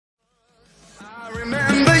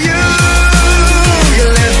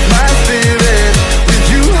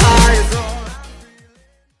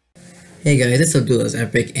Hey guys, it's Abdullah's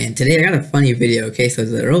Epic, and today I got a funny video, okay? So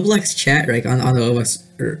the Roblox chat, right, on the Roblox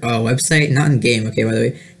website, not in game, okay, by the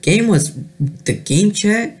way. The game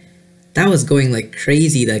chat, that was going like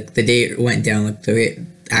crazy, like the day it went down, like the way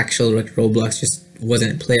actual like Roblox just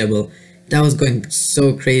wasn't playable. That was going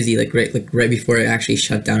so crazy, like right before it actually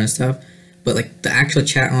shut down and stuff. But like the actual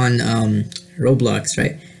chat on Roblox,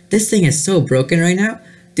 right? This thing is so broken right now.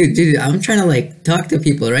 Dude, I'm trying to like talk to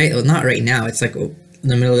people, right? Well, not right now. It's like in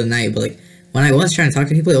the middle of the night, but like when I was trying to talk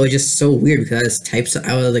to people, it was just so weird because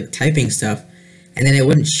I was like typing stuff, and then it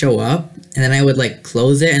wouldn't show up, and then I would like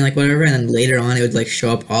close it and like whatever, and then later on it would like show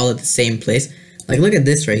up all at the same place. Like look at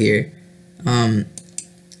this right here. I'm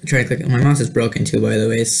trying to click. My mouse is broken too, by the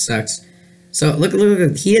way. It sucks. So look.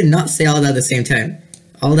 He did not say all that at the same time.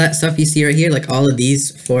 All that stuff you see right here, like all of these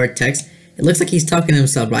four texts, it looks like he's talking to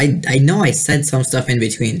himself. But I know I said some stuff in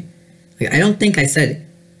between. Like I don't think I said.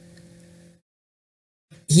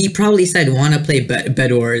 He probably said wanna play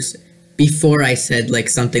Bed Wars before I said like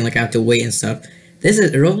something like I have to wait and stuff. This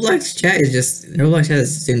is Roblox chat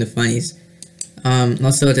is doing the funnies.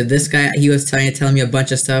 Also to this guy, he was trying to tell me a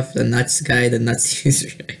bunch of stuff. The nuts user.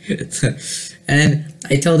 And then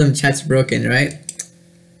I told him chat's broken, right?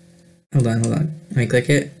 Hold on. Let me click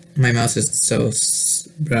it. My mouse is so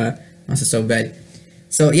mouse is so bad.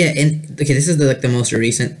 So yeah, and okay, this is the most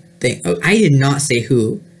recent thing. Oh, I did not say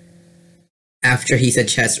who. After he said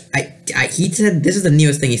chest, he said this is the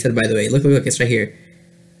newest thing he said, by the way. Look, it's right here.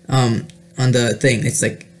 On the thing, it's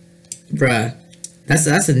like, bruh, that's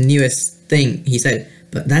the newest thing he said,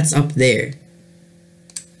 but that's up there.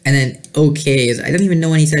 And then okay is I don't even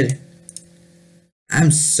know when he said.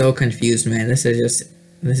 I'm so confused, man. This is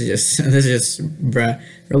just bruh.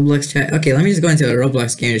 Roblox chat. Okay, let me just go into a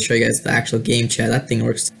Roblox game to show you guys the actual game chat. That thing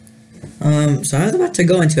works. So I was about to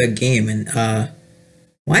go into a game and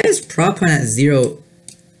why is prop hunt at 0?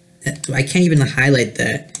 I can't even highlight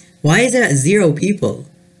that. Why is it at 0 people?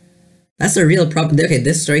 That's a real problem. Okay,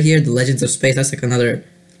 this right here, the Legends of Space. That's like another,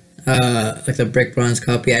 like the brick bronze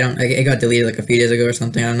copy. It got deleted like a few days ago or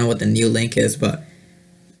something. I don't know what the new link is, but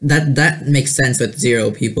that makes sense with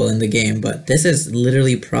 0 people in the game. But this is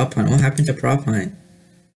literally prop hunt. What happened to prop hunt?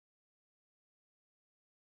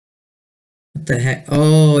 What the heck?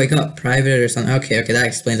 Oh, it got private or something. Okay, that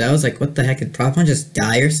explains. I was like, what the heck? Did prop hunt just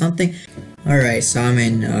die or something? Alright, so I'm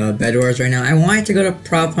in Bed Wars right now. I wanted to go to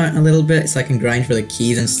prop hunt a little bit so I can grind for the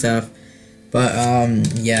keys and stuff. But,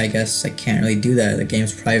 yeah, I guess I can't really do that. The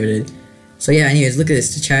game's privated. So yeah, anyways, look at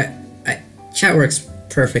this. The chat works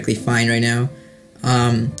perfectly fine right now.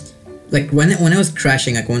 Like when it was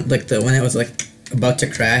crashing, like when it was like about to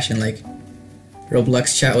crash and like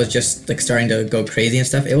Roblox chat was just like starting to go crazy and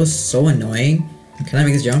stuff. It was so annoying. Can I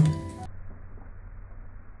make this jump?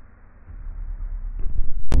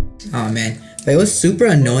 Oh man, but it was super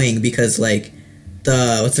annoying because like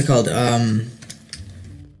what's it called?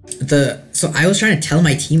 So I was trying to tell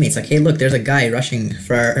my teammates like, hey, look, there's a guy rushing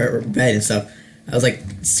for our bed and stuff. I was like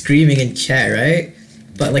screaming in chat, right?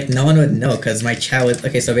 But like no one would know because my chat would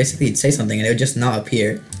so basically you'd say something and it would just not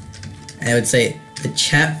appear, and it would say the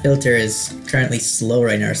chat filter is currently slow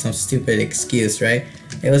right now or some stupid excuse, right?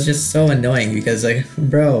 It was just so annoying because like,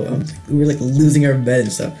 bro, we were like losing our bed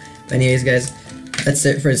and stuff. But anyways, guys, that's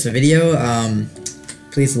it for this video.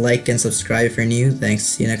 Please like and subscribe if you're new. Thanks.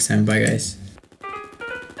 See you next time. Bye, guys.